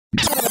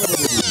What's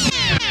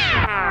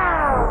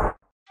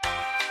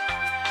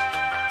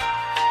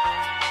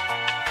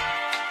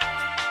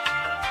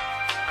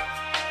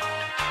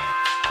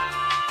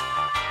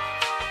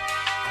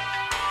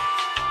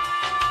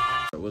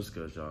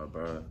good, y'all,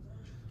 bro?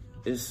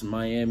 It's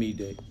Miami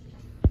day.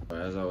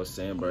 As I was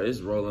saying, bro, it's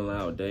rolling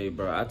out day,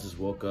 bro. I just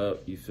woke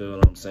up, you feel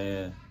what I'm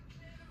saying?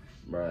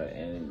 Bro,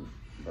 and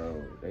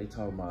bro, they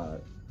talking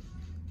about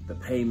the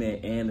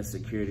payment and the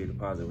security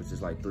deposit, which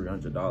is like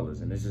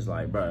 $300. And it's just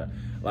like, bro,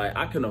 like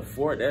I can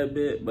afford that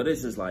bit, but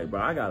it's just like,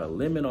 bro, I got a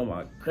limit on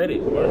my credit,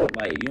 bro.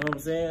 Like, you know what I'm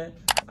saying?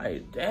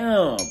 Like,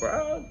 damn,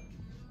 bro.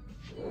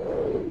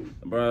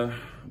 Bro,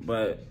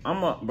 but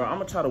I'm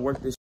gonna try to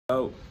work this shit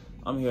out.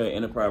 I'm here at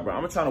Enterprise, bro. I'm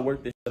gonna try to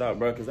work this shit out,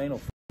 bro, cause ain't no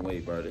fucking way,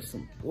 bro. This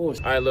some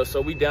bullshit. All right, look,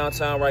 so we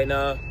downtown right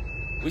now.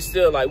 We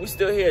still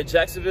here at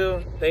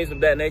Jacksonville, things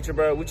of that nature,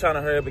 bro. We trying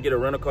to hurry up and get a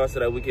rental car so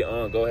that we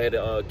can go ahead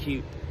and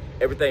keep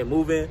everything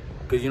moving.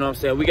 Cause you know what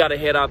I'm saying, we gotta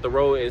head out the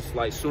road as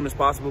like soon as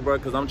possible, bro.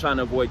 Cause I'm trying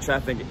to avoid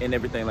traffic and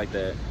everything like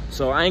that.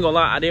 So I ain't gonna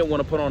lie, I didn't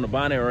want to put on the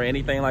bonnet or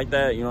anything like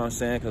that. You know what I'm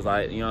saying? Cause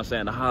you know what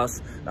I'm saying, the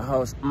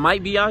house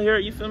might be out here.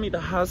 You feel me?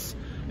 The house,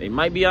 they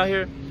might be out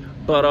here.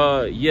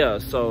 But yeah,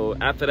 so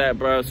after that,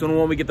 bro, soon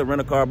when we get the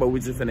rental car, but we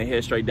just finna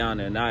head straight down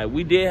there. Now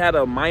we did have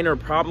a minor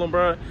problem,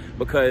 bro,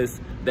 because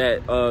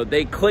that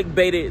they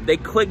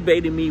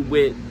clickbaited me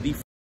with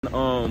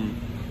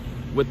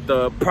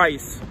the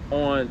price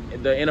on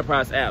the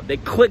Enterprise app. They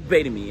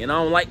clickbaited me, and I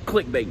don't like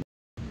clickbaiting.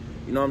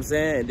 You know what I'm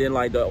saying? And then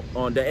like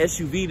on the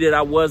SUV that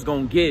I was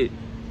gonna get,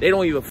 they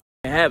don't even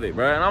have it,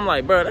 bro. And I'm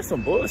like, bro, that's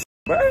some bullshit,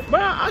 bro.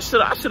 I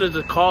should have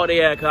just called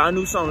their ass, cause I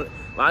knew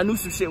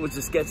some shit was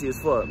just sketchy as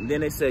fuck. And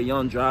then they said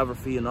young driver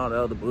fee and all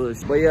the other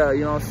bullshit. But yeah,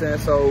 you know what I'm saying?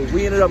 So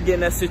we ended up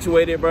getting that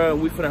situated, bro.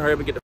 And we finna hurry up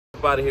and get the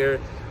fuck out of here.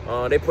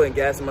 They putting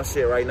gas in my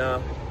shit right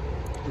now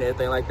and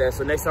everything like that.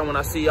 So next time when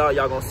I see y'all,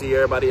 y'all gonna see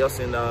everybody else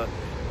and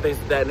things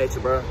of that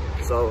nature, bro.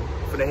 So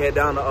finna head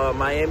down to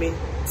Miami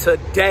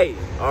today,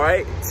 all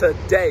right?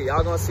 Today,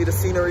 y'all gonna see the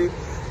scenery.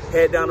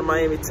 Head down to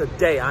Miami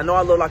today. I know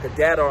I look like a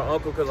dad or an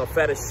uncle because I'm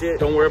fat as shit.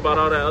 Don't worry about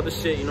all that other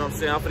shit, you know what I'm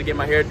saying? I'm finna get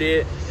my hair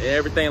did and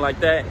everything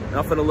like that. And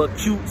I'm finna look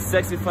cute,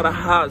 sexy for the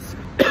house.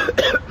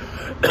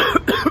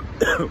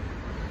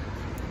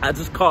 I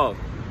just called.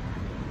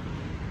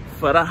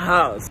 For the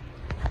house.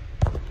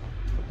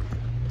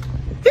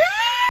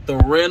 The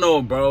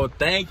rental, bro.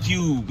 Thank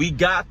you. We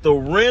got the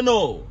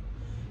rental.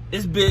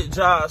 This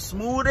bitch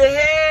smooth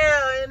as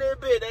hell in that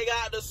bitch. They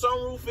got the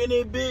sunroof in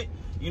that bitch.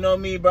 You know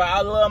me, bro.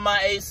 I love my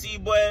AC,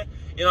 boy.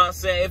 You know what I'm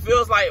saying? It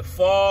feels like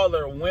fall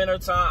or winter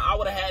time. I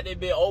would have had that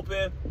bit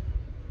open,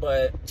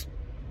 but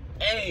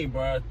hey,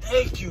 bro,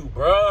 thank you,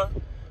 bro.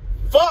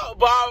 Fuck,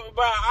 bro.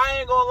 I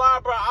ain't gonna lie,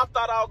 bro. I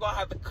thought I was gonna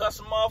have to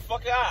cuss a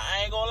motherfucker out.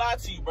 I ain't gonna lie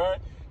to you, bro.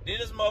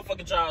 This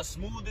motherfucker drive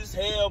smooth as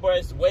hell, bro.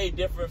 It's way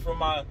different from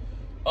my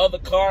other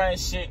car and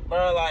shit,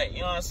 bro. Like,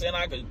 you know what I'm saying?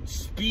 I could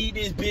speed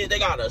this bitch. They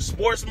got a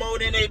sports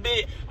mode in that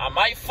bitch. I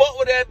might fuck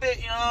with that bitch.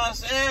 You know what I'm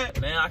saying?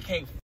 Man, I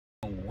can't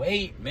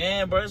wait,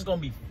 man, bro. It's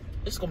gonna be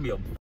a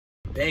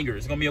banger.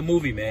 It's gonna be a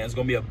movie, man. It's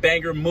gonna be a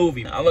banger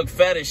movie. I look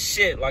fat as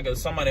shit, like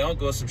somebody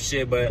uncle or some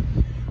shit, but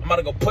I'm about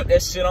to go put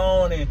that shit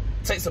on and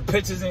take some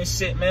pictures and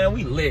shit, man.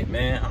 We lit,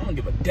 man. I don't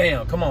give a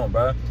damn. Come on,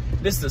 bro.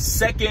 This is the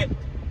second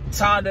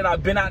time that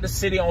I've been out the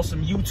city on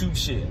some YouTube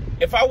shit.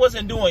 If I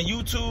wasn't doing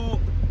YouTube,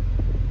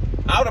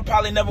 I would have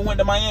probably never went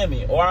to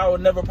Miami, or I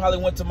would never probably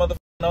went to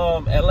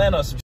motherfucking Atlanta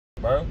or some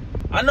shit, bro.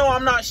 I know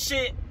I'm not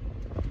shit.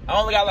 I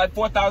only got like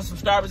 4,000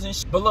 subscribers and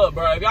shit. But look,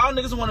 bro, if y'all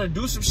niggas want to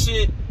do some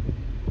shit,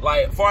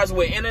 like as far as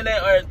with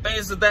internet or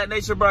things of that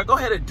nature, bro, go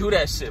ahead and do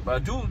that shit, bro.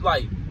 Do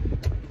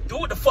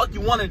what the fuck you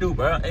want to do,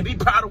 bro. And be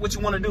proud of what you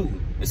want to do.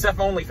 Except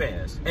for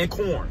OnlyFans and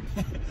corn.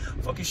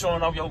 Fuck you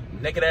showing off your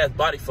naked ass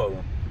body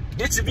photo.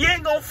 Bitch, if you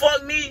ain't gonna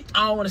fuck me,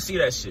 I don't want to see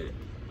that shit.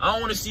 I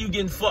don't want to see you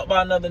getting fucked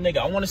by another nigga.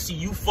 I want to see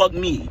you fuck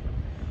me.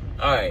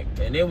 All right,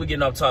 and then we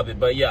getting off topic.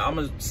 But yeah, I'm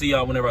gonna see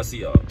y'all whenever I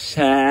see y'all.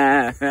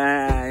 Yeah,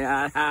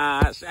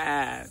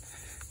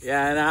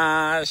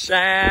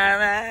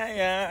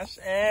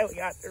 we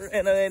got the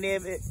rental in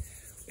there.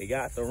 We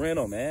got the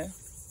rental, man.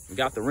 We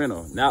got the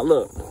rental. Now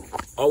look,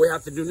 all we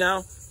have to do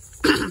now,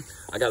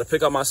 I gotta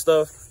pick up my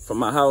stuff from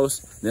my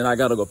house. Then I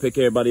gotta go pick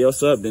everybody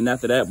else up. Then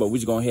after that, but we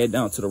just gonna head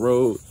down to the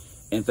road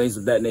and things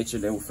of that nature.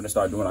 Then we're finna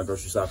start doing our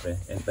grocery shopping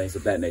and things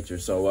of that nature.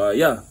 So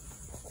yeah,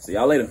 see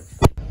y'all later.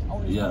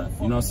 Yeah,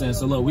 you know what I'm saying?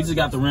 So look, we just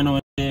got the rental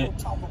in there.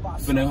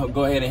 Finna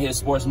go ahead and hit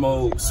sports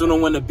mode. Sooner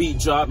when the beat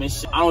drop and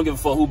shit, I don't give a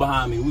fuck who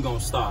behind me. We gonna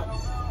stop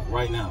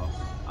right now.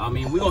 I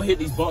mean, we gonna hit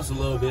these bumps a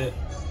little bit.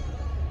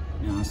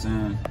 You know what I'm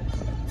saying?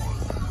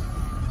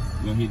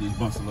 We gonna hit these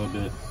bumps a little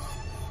bit.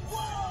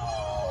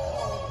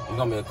 It's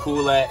gonna be a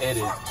cool ass edit.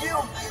 You know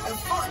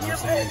what I'm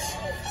saying?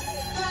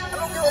 I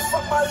don't give a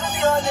fuck about none of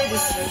y'all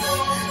niggas.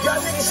 Y'all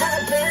niggas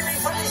trying to ban me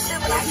from this shit,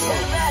 but I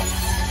came back.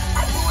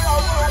 I do what I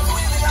want, I do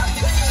it without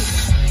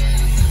paying.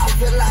 I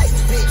feel like,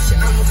 bitch,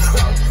 I'm a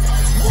pro.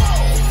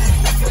 Whoa!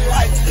 I feel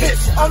like,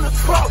 bitch, I'm a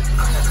pro.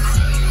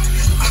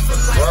 I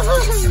feel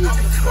like, bitch, I'm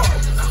a pro.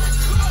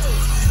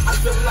 I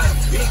feel like,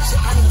 bitch,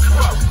 I'm a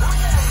pro.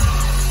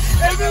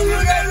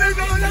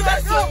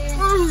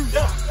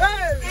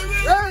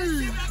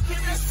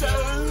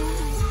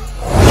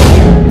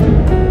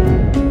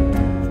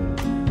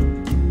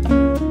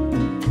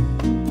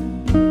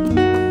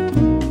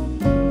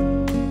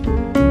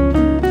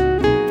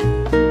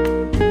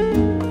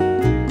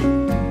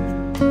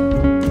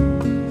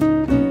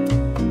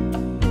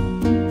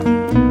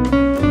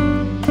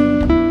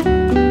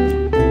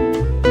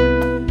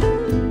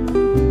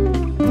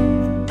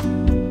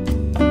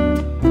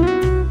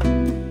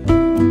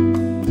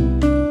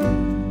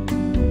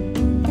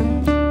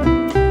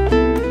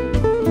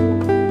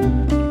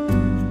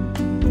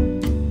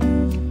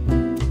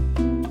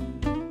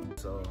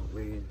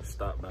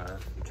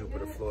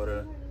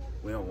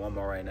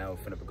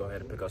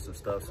 Some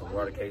stuff, some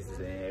water cases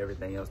and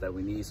everything else that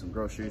we need, some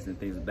groceries and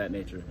things of that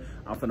nature.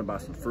 I'm finna buy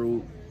some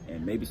fruit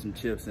and maybe some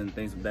chips and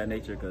things of that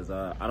nature because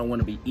I don't want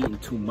to be eating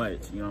too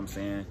much, you know what I'm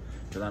saying?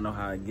 Because I know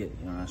how I get,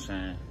 you know what I'm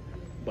saying?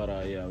 But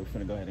yeah, we're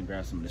finna go ahead and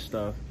grab some of this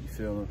stuff, you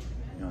feel me? You know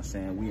what I'm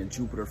saying? We in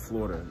Jupiter,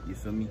 Florida, you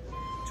feel me?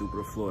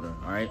 Jupiter, Florida,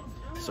 all right?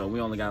 So we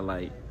only got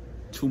like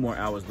 2 more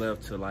hours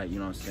left to, like, you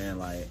know what I'm saying?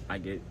 Like, I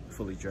get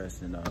fully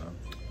dressed and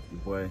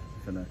your boy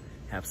finna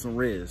have some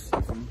riz,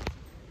 you feel me?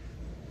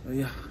 But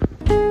yeah.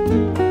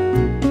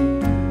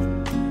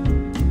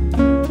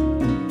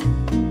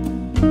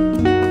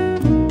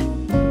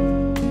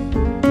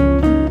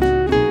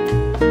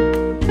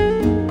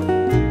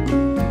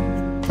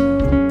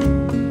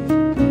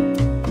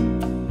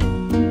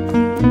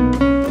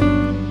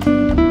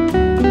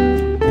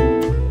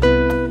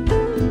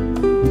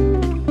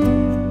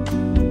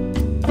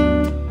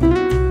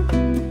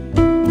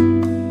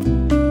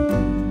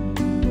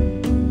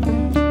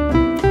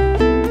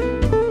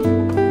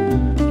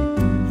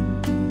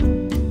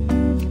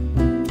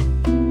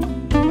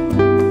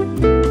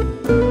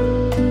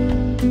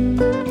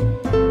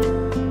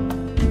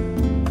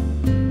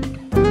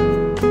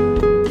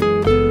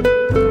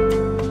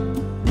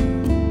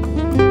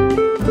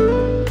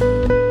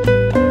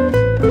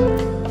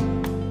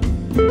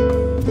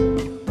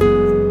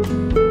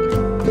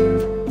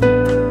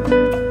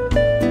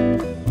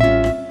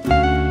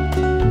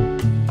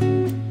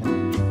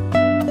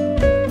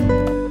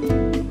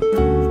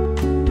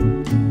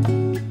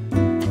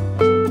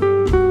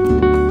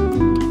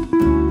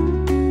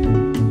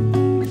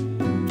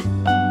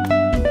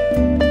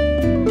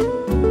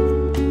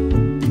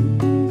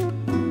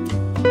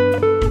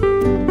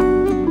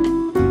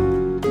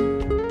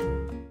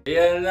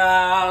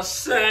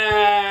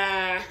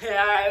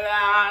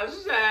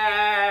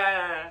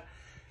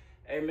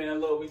 Hey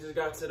man, look, we just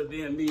got to the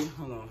B&B.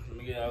 Hold on, let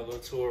me get out a little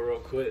tour real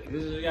quick. We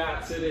just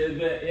got to this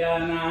bit, yeah,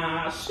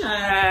 nah,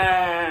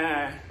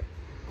 shine.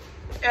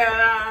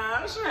 Yeah,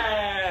 nah,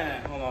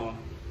 shine. Hold on.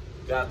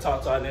 Gotta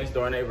talk to our next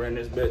door neighbor in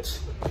this bitch.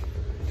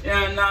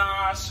 Yeah,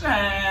 nah,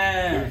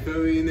 shine. You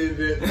feel me in this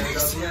bit,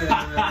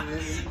 man?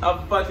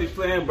 I'm fucking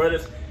playing,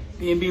 brothers.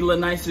 B&B look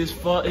nice as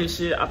fuck and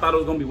shit. I thought it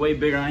was gonna be way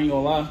bigger, I ain't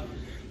gonna lie.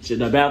 Shit,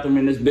 the bathroom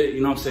in this bit,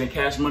 you know what I'm saying?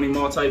 Cash Money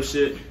Mall type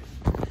shit.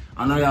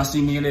 I know y'all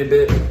see me in that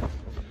bit.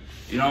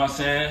 You know what I'm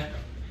saying?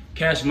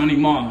 Cash Money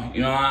Mall,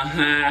 you know what I'm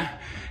saying?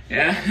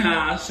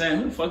 Yeah, I'm saying,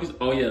 who the fuck is,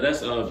 oh yeah,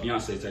 that's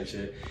Beyonce type shit.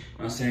 You know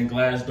what I'm saying?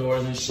 Glass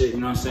doors and shit, you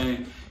know what I'm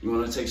saying? You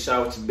wanna take a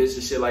shower with your bitch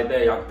and shit like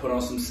that, y'all can put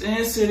on some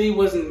Sin City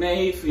wasn't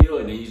made for you,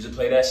 and then you just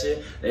play that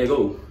shit. There you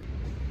go.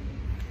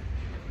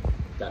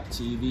 Got the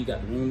TV,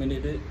 got the room in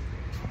it, bit.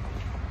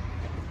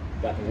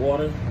 Got the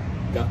water,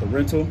 got the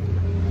rental.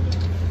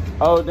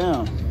 Oh,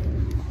 damn.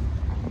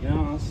 You know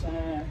what I'm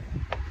saying?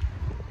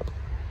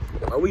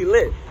 Oh, we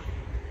lit.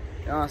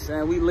 You know what I'm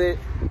saying? We lit.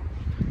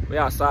 We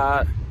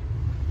outside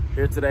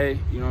here today.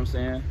 You know what I'm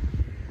saying?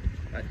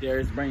 Right there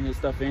is bringing his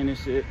stuff in and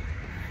shit.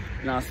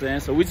 You know what I'm saying?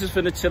 So we just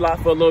finna chill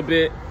out for a little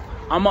bit.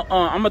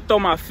 I'ma throw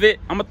my fit.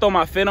 I'ma throw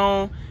my fit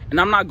on,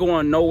 and I'm not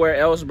going nowhere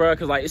else, bro,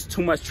 cause like it's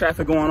too much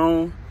traffic going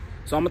on.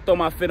 So I'm gonna throw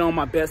my fit on,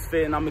 my best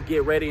fit, and I'm gonna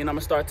get ready, and I'm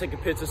gonna start taking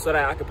pictures so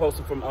that I can post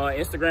them from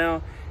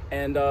Instagram,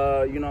 and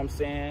you know what I'm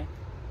saying,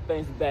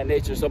 things of that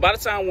nature. So by the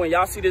time when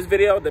y'all see this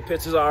video, the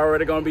pictures are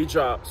already gonna be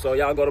dropped. So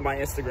y'all go to my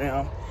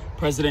Instagram,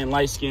 President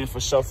Light Skin for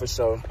sure.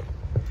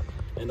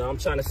 And I'm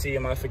trying to see,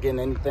 am I forgetting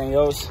anything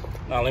else?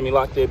 Now let me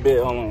lock that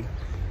bit. Hold on.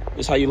 This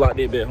is how you lock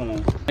that bit. Hold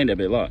on. Ain't that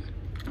bit locked?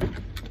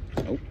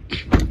 Nope.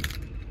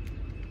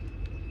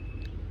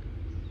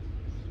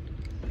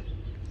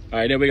 All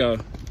right, there we go.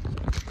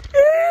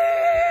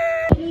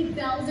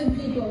 8,000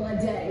 people a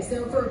day.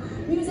 So for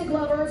music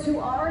lovers who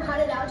are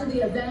headed out to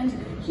the event,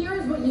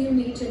 here's what you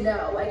need to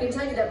know. I can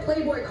tell you that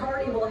Playboy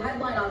Cardi will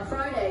headline on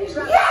Friday,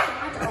 Travis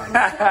Scott on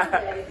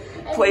Saturday.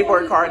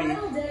 Playboy Cardi. The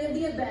final day of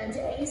the event,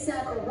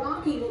 ASAP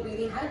Rocky will be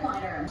the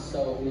headliner.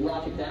 So we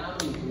lock it down,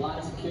 a lot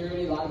of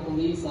security, a lot of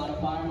police, a lot of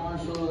fire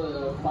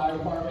marshal, fire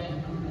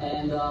department,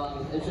 and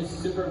it's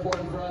just super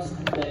important for us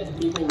that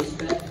people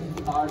respect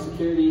our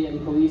security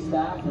and police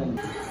staff. And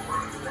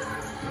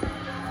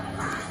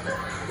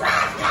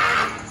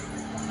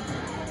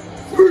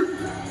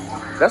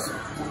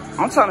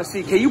I'm trying to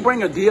see, can you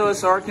bring a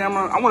DSLR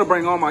camera? I want to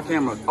bring all my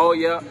cameras. Oh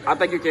yeah, I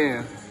think you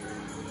can.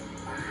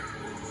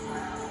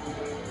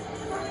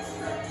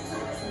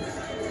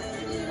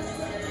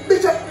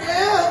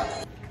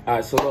 All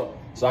right, so look.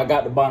 So I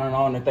got the bonnet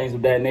on and things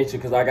of that nature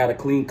because I got a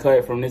clean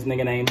cut from this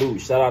nigga named Lou.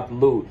 Shout out to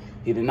Lou.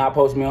 He did not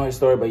post me on his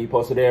story, but he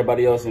posted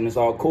everybody else, and it's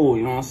all cool.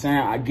 You know what I'm saying?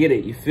 I get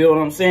it. You feel what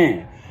I'm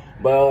saying?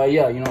 But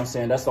yeah, you know what I'm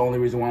saying? That's the only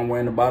reason why I'm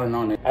wearing the bonnet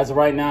on it. As of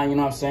right now, you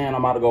know what I'm saying?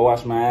 I'm about to go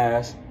wash my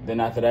ass. Then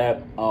after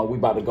that, we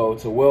about to go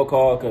to will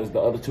call because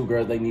the other two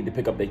girls, they need to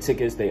pick up their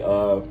tickets, they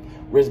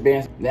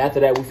wristbands. Then after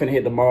that, we finna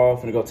hit the mall,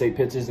 finna go take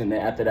pictures. And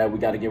then after that, we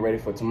got to get ready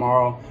for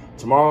tomorrow.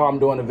 Tomorrow, I'm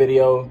doing a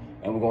video.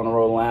 And we're going to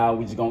roll out.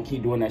 We just going to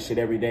keep doing that shit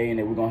every day. And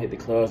then we're going to hit the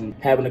clubs and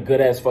having a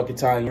good ass fucking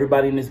time.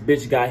 Everybody in this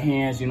bitch got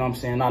hands, you know what I'm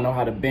saying? I know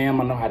how to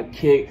bam, I know how to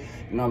kick,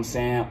 you know what I'm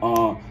saying?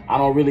 I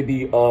don't really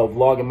be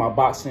vlogging my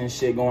boxing and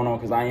shit going on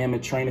because I am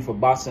in training for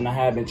boxing. I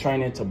have been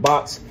training to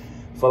box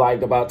for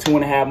like about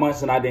 2.5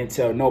 months and I didn't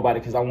tell nobody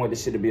because I wanted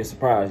this shit to be a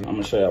surprise. I'm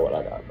going to show you what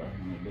I got, bro.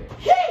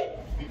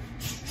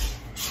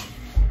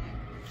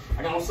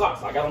 I got on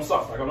socks, I got on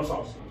socks, I got on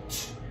socks.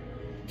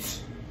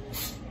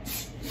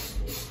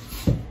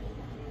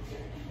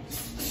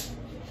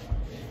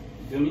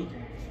 Feel me?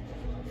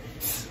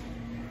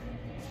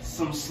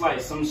 Some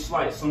slight.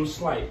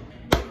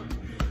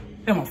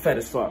 Damn, I'm fat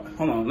as fuck.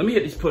 Hold on, let me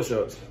hit these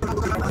push-ups. Fuck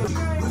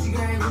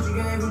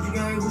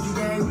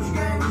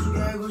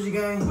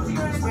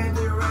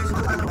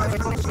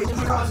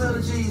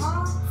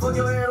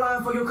your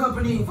airline, fuck your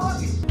company.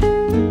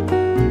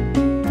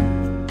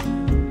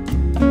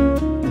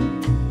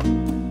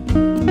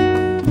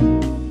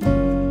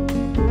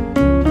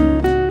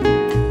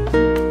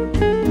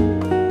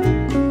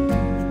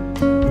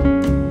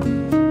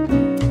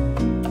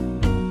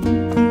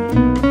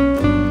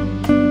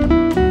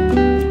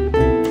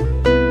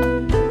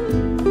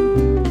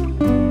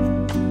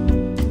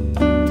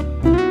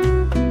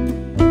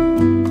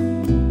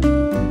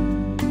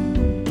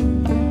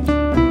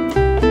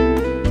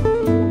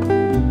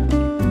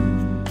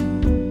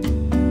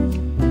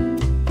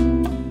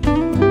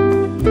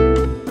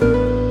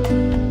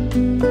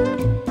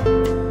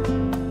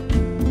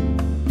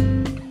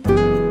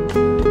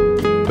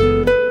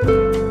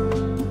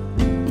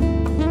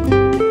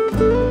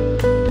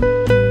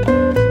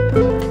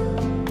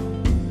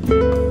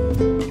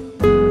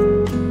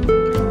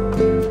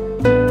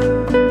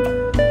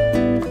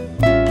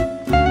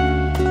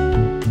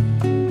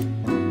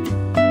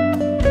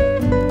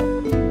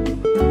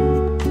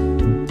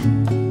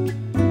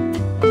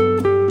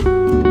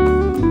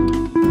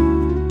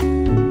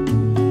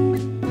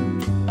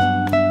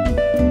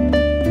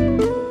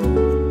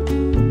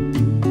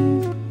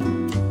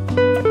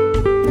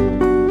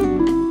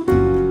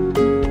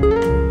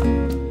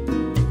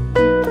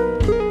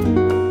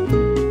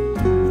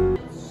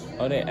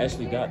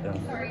 Actually got them.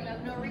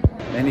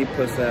 And he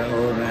puts that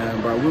whole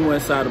man, bro. We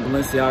went inside the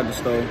Balenciaga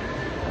store.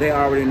 They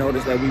already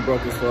noticed that we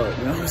broke as fuck.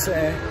 You know what I'm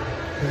saying?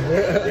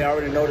 They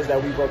already noticed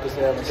that we broke as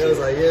hell. It was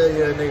like,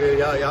 yeah, nigga,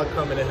 y'all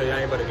coming in here, y'all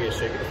ain't about to get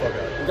shit. Get the fuck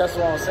out. That's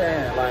what I'm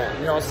saying. Like,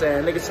 you know what I'm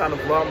saying? Niggas trying to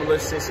vlog my little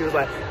shit. She was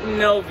like,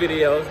 no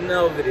videos,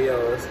 no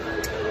videos.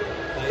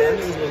 Like,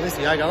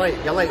 listen,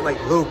 y'all like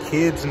little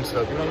kids and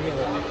stuff. You know what I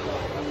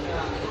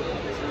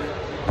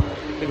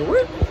mean? Nigga,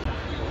 what?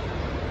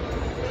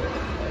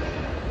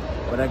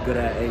 Well, that good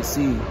at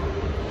AC.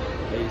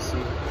 AC,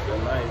 feel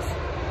nice.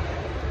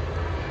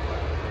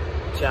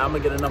 Yeah, I'm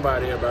gonna get a number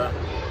out of here, bro.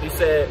 He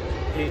said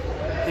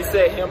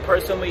him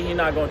personally, he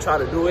not gonna try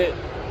to do it,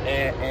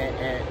 and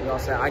you know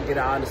what I'm saying. I get it,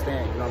 I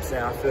understand. You know what I'm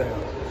saying. I feel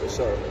him for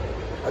sure.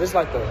 I just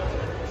like the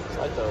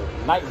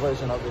night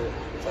version of it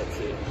type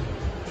shit.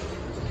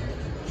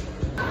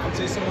 I'll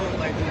tell you something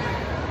like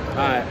that. All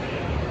right,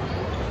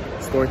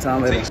 story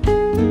time later.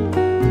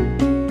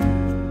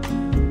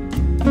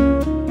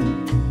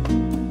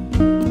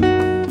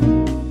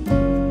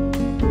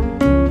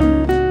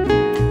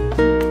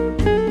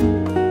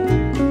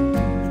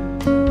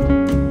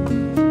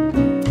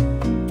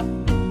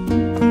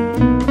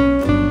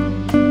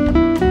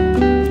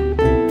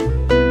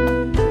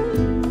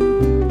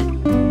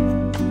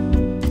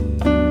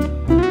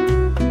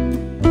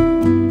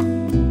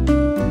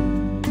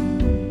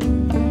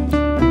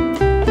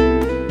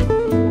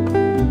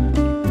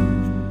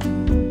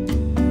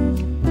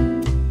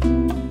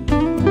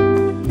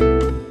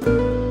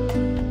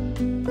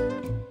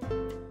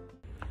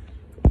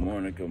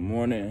 Good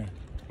morning.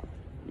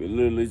 We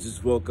literally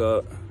just woke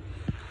up.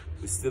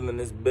 We're still in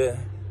this bed.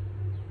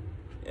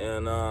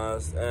 And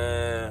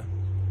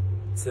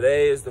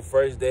today is the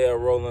first day of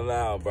rolling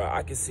out, bro.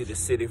 I can see the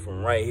city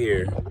from right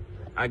here.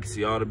 I can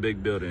see all the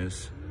big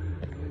buildings.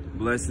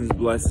 Blessings,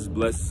 blessings,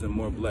 blessings, and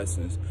more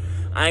blessings.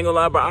 I ain't gonna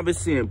lie, bro. I've been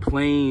seeing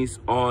planes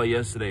all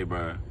yesterday,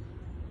 bro.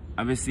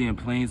 I've been seeing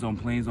planes on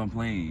planes on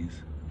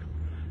planes.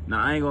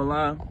 Now, I ain't gonna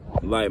lie.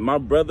 Like, my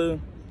brother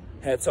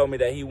had told me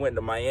that he went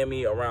to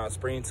Miami around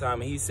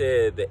springtime, and he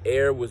said the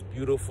air was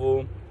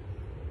beautiful,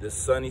 the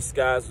sunny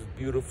skies was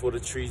beautiful, the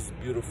trees was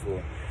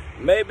beautiful.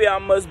 Maybe I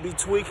must be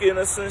tweaking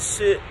or some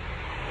shit,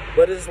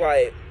 but it's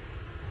like,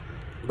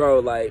 bro,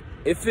 like,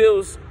 it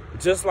feels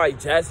just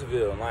like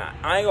Jacksonville. Like,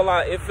 I ain't gonna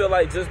lie, it feel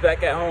like just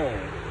back at home.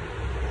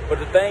 But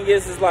the thing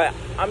is like,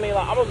 I mean,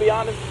 like, I'm gonna be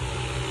honest.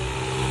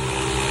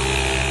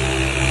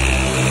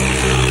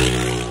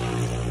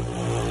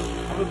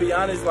 be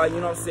honest, like, you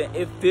know what I'm saying,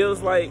 it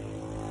feels like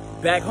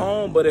back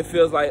home, but it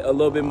feels like a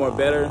little bit more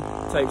better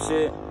type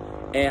shit.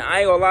 And I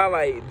ain't gonna lie,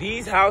 like,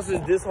 these houses,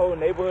 this whole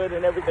neighborhood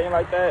and everything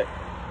like that,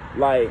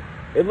 like,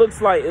 it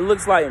looks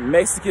like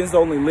Mexicans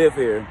only live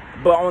here.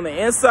 But on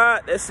the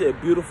inside, that shit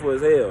beautiful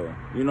as hell.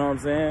 You know what I'm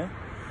saying?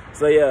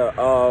 So yeah,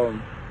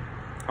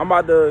 I'm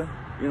about to,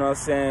 you know what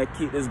I'm saying,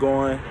 keep this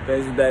going,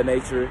 things of that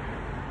nature.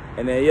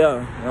 And then yeah,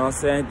 you know what I'm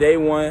saying, day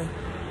one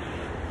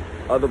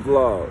of the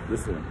vlog.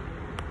 Listen.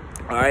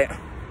 Alright?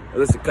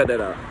 Listen, cut that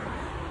out.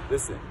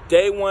 Listen,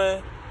 day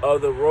one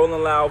of the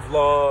Rolling Loud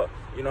vlog.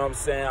 You know what I'm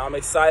saying? I'm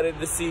excited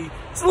to see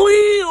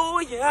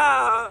Lil,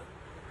 yeah.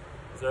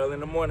 It's early in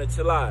the morning,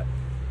 chill out.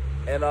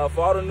 And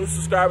for all the new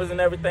subscribers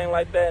and everything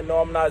like that, no,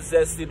 I'm not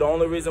zesty. The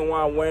only reason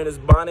why I'm wearing this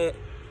bonnet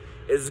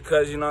is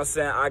because, you know what I'm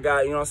saying, I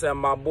got, you know what I'm saying,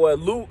 my boy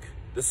Luke,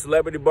 the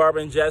celebrity barber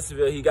in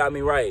Jacksonville, he got me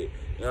right.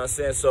 You know what I'm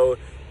saying? So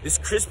this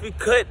crispy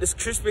cut, this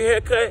crispy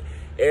haircut,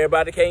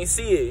 everybody can't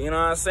see it. You know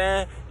what I'm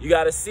saying? You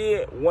got to see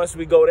it once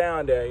we go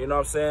down there. You know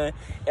what I'm saying?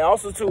 And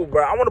also, too,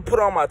 bro, I want to put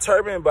on my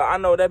turban, but I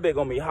know that bit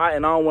going to be hot,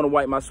 and I don't want to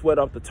wipe my sweat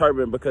off the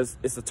turban because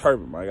it's a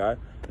turban, my guy. You know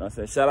what I'm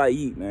saying? Shout out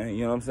Yeet, man.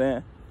 You know what I'm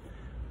saying?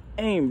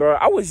 Ain't, bro,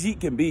 I wish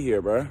Yeet can be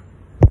here, bro.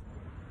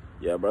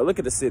 Yeah, bro, look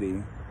at the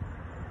city.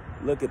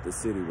 Look at the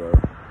city, bro.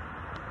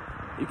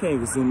 You can't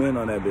even zoom in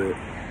on that bit.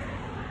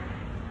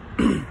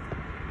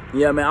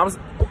 Yeah, man,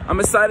 I'm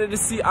excited to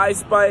see Ice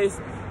Spice.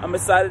 I'm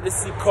excited to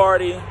see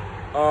Cardi.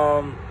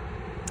 I'm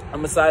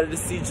excited to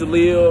see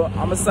Jaleel.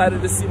 I'm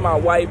excited to see my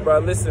wife, bro.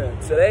 Listen,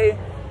 today,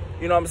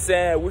 you know what I'm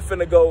saying, we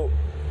finna go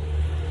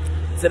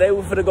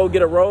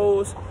get a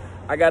rose.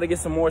 I gotta get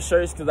some more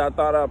shirts because I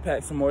thought I'd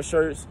pack some more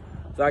shirts.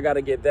 So I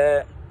gotta get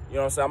that. You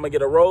know what I'm saying? I'm gonna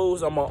get a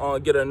rose. I'm gonna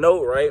get a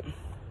note, right?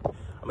 I'm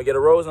gonna get a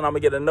rose and I'm gonna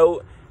get a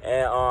note,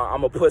 and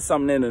I'm gonna put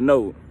something in the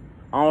note.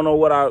 I don't know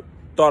what I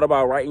thought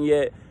about writing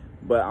yet,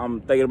 but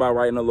I'm thinking about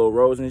writing a little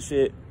rose and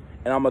shit.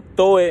 And I'm gonna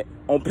throw it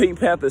on Pink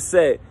Panther's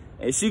set,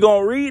 and she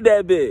gonna read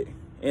that bit.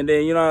 And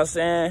then, you know what I'm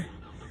saying,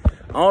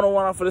 I don't know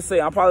what I'm finna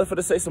say. I'm probably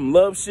finna say some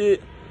love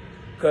shit,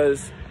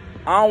 cause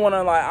I don't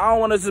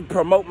wanna just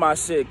promote my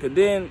shit, cause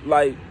then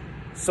like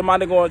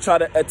somebody gonna try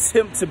to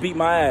attempt to beat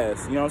my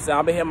ass. You know what I'm saying?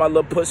 I've been hitting my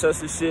little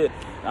push-ups and shit.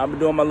 I've been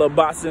doing my little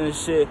boxing and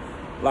shit,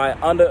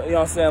 like under, you know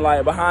what I'm saying,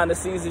 like behind the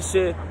scenes and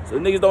shit. So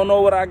niggas don't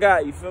know what I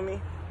got, you feel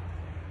me?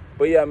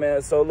 But yeah,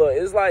 man, so look,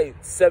 it's like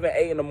 7,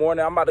 8 in the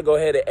morning. I'm about to go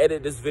ahead and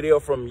edit this video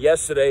from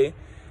yesterday.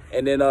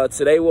 And then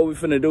today what we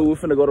finna do, we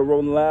finna go to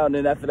Rolling Loud, and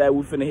then after that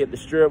we finna hit the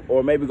strip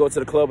or maybe go to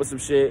the club or some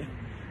shit.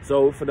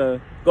 So we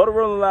finna go to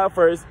Rolling Loud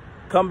first,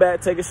 come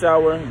back, take a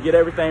shower, get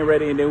everything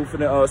ready, and then we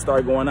finna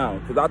start going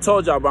out. Cause I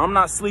told y'all, bro, I'm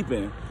not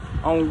sleeping.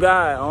 On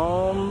God,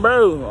 on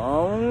bro,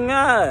 on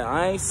God,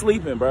 I ain't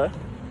sleeping, bro.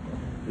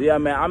 Yeah,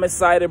 man, I'm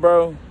excited,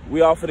 bro. We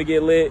all finna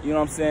get lit, you know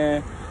what I'm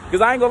saying? Cause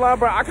I ain't gonna lie,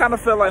 bro, I kinda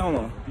feel like, hold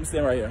on, you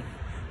sitting right here.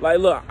 Like,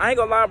 look, I ain't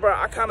gonna lie, bro,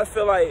 I kinda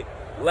feel like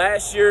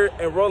last year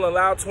in Rolling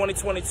Loud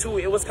 2022,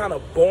 it was kind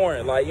of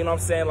boring. Like, you know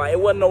what I'm saying? Like, it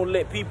wasn't no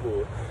lit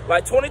people.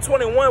 Like,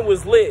 2021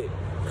 was lit.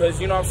 Because,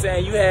 you know what I'm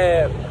saying, you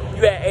had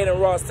Aiden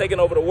Ross taking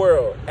over the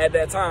world at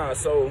that time.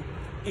 So,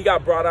 he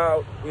got brought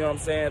out, you know what I'm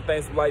saying,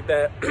 things like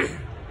that.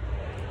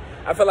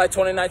 I feel like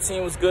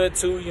 2019 was good,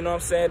 too. You know what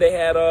I'm saying? They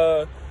had,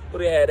 what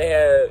they had? They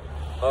had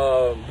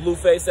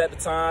Blueface at the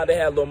time. They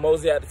had Lil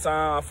Mosey at the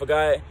time. I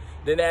forgot.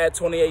 Then they had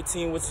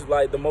 2018, which is,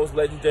 like, the most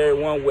legendary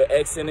one with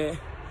X in it.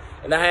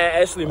 And I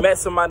had actually met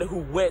somebody who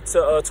went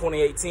to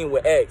 2018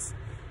 with X.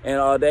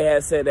 And they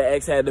had said that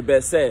X had the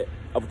best set,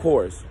 of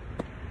course.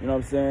 You know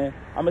what I'm saying?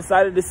 I'm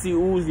excited to see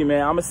Uzi,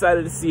 man. I'm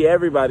excited to see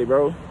everybody,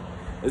 bro.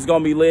 It's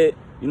going to be lit.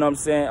 You know what I'm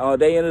saying?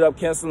 They ended up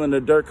canceling the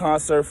Dirk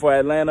concert for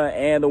Atlanta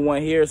and the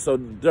one here. So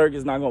Dirk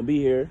is not going to be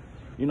here.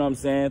 You know what I'm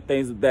saying?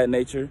 Things of that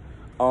nature.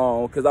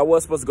 Because I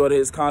was supposed to go to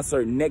his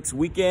concert next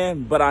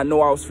weekend, but I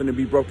know I was finna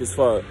be broke as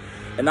fuck.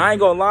 And I ain't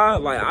going to lie,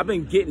 like, I've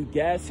been getting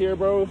gas here,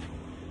 bro.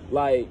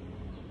 Like,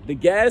 the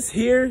gas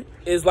here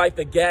is like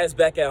the gas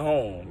back at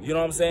home. You know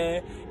what I'm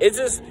saying? It's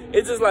just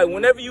like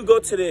whenever you go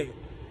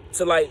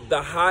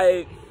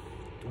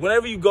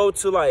whenever you go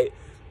to like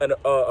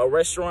a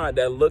restaurant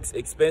that looks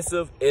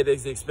expensive, it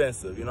is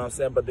expensive. You know what I'm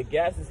saying? But the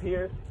gas is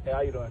here. Hey,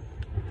 how you doing?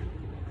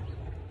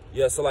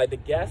 Yeah, so like the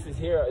gas is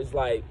here is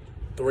like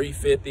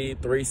 $3.50,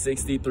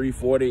 $3.60,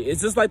 $3.40.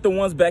 It's just like the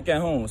ones back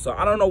at home. So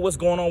I don't know what's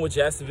going on with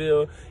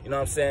Jacksonville. You know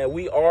what I'm saying?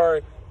 We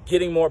are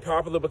getting more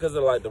popular because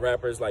of like the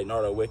rappers like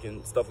Nardo Wick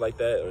and stuff like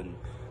that and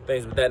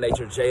things of that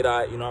nature,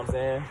 J-Dot, you know what I'm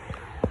saying?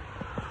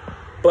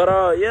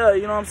 But yeah,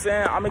 you know what I'm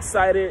saying? I'm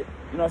excited,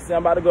 you know what I'm saying?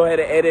 I'm about to go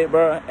ahead and edit,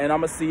 bro, and I'm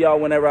gonna see y'all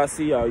whenever I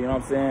see y'all, you know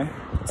what I'm saying?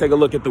 Take a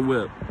look at the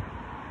whip.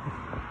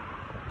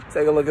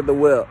 Take a look at the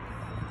whip.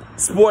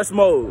 Sports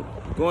mode,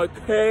 going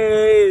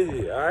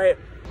crazy, all right?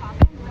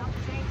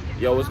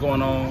 Yo, what's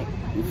going on?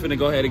 We finna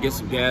go ahead and get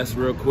some gas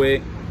real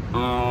quick.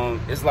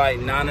 It's like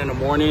 9 in the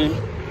morning.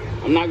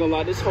 I'm not gonna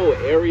lie, this whole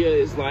area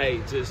is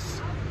like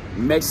just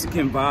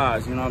Mexican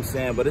vibes, you know what I'm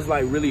saying? But it's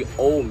like really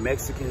old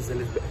Mexicans in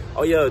this.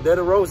 Oh yeah, they're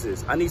the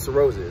roses. I need some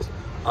roses.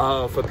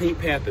 For Pink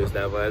Panthers,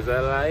 that was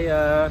like,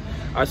 all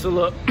right, so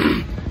look,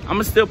 I'm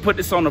gonna still put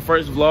this on the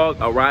first vlog,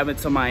 arriving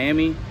to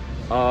Miami.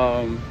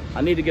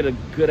 I need to get a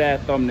good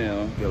ass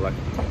thumbnail. Get like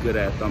a good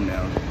ass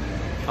thumbnail.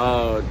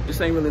 This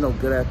ain't really no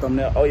good ass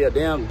thumbnail. Oh yeah,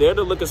 damn, they're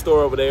the liquor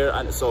store over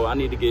there. So I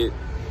need to get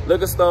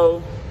liquor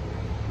store.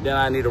 Then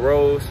I need a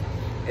rose.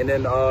 And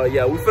then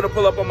yeah, we finna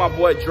pull up on my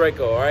boy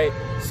Draco, all right?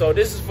 So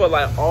this is for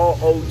like all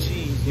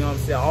OGs, you know what I'm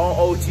saying?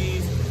 All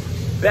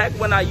OGs. Back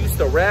when I used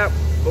to rap,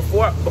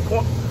 before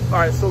all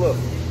right, so look,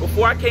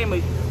 before I became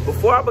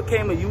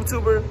a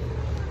YouTuber,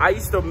 I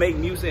used to make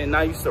music and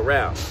I used to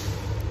rap.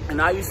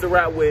 And I used to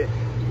rap with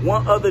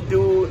one other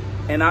dude,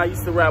 and I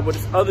used to rap with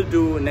this other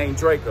dude named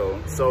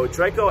Draco. So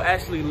Draco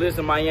actually lives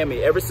in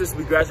Miami. Ever since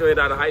we graduated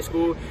out of high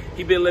school,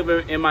 he been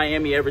living in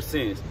Miami ever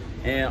since.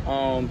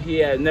 And he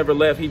had never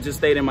left, he just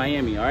stayed in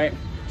Miami, all right?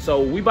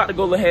 So we about to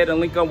go ahead and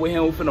link up with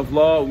him. We finna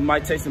vlog, we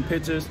might take some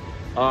pictures.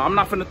 I'm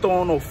not finna throw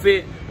on no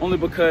fit, only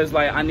because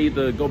like I need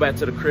to go back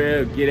to the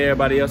crib, get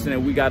everybody else in,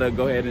 and we gotta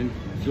go ahead and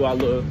do our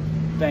little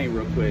thing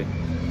real quick.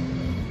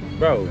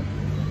 Bro.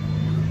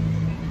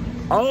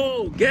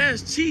 Oh,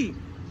 gas cheap.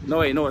 No,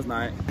 wait, no it's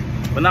not.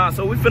 But nah,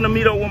 so we finna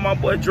meet up with my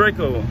boy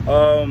Draco.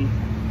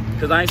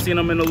 Cause I ain't seen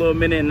him in a little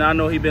minute, and I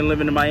know he been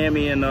living in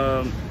Miami, and you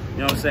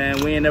know what I'm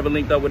saying? We ain't never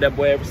linked up with that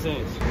boy ever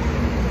since.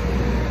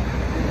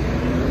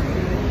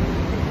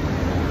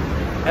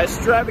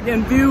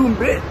 Extravagant view,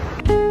 bitch.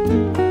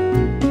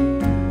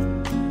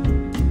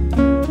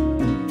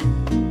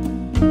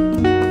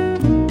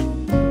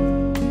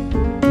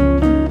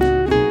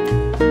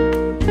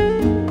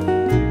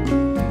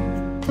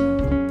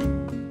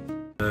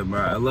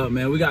 Look,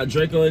 man, we got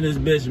Draco in this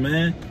bitch,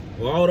 man.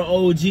 With all the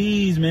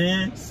OGs,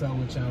 man. What's up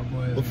with y'all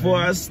boys? Before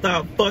man? I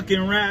stopped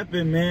fucking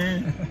rapping,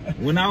 man.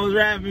 When I was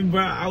rapping,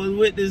 bro, I was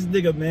with this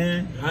nigga,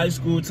 man. High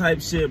school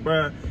type shit,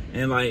 bro.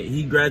 And like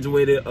he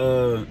graduated out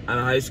of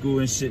high school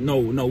and shit. No,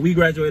 we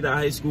graduated out of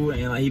high school,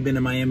 and like he been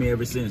in Miami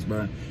ever since,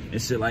 bro.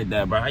 And shit like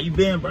that, bro. How you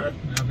been, bro?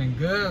 I've been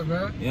good,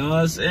 bro. You know what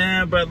I'm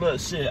saying, bro? Look,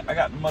 shit, I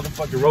got the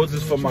motherfucking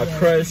roses for my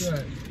crush. You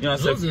know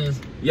what I'm saying?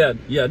 Roses?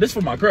 Yeah, this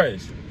for my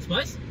crush.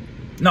 Spice?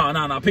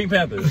 No, Pink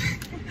Panthers.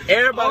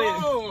 Everybody.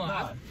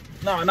 Oh.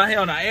 No, not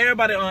hell no.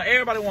 Everybody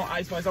want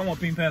Ice Spice. I want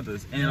Pink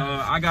Panthers. And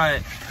I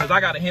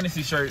got a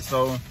Hennessy shirt,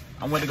 so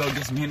I went to go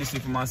get some Hennessy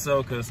for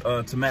myself, cause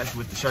to match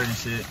with the shirt and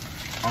shit.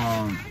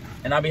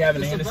 And I be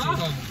having the Hennessy.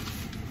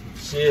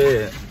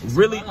 Shit,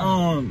 really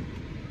I'm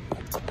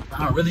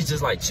really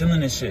just like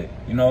chilling and shit,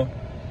 you know.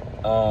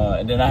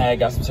 And then I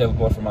got some Taylor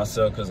Boy for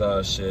myself, cause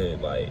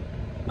shit, like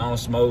I don't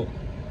smoke,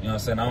 you know what I'm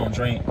saying. I don't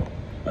drink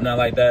or nothing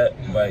like that,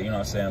 but you know what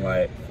I'm saying,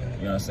 like.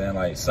 You know what I'm saying?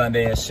 Like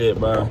Sunday and shit,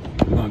 bro.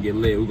 We're gonna get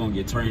lit. We're gonna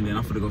get turned in.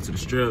 I'm finna go to the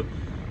strip.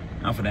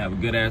 I'm finna have a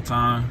good ass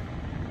time.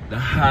 The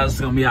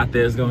house gonna be out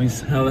there. It's gonna be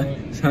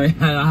selling.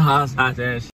 The house out there.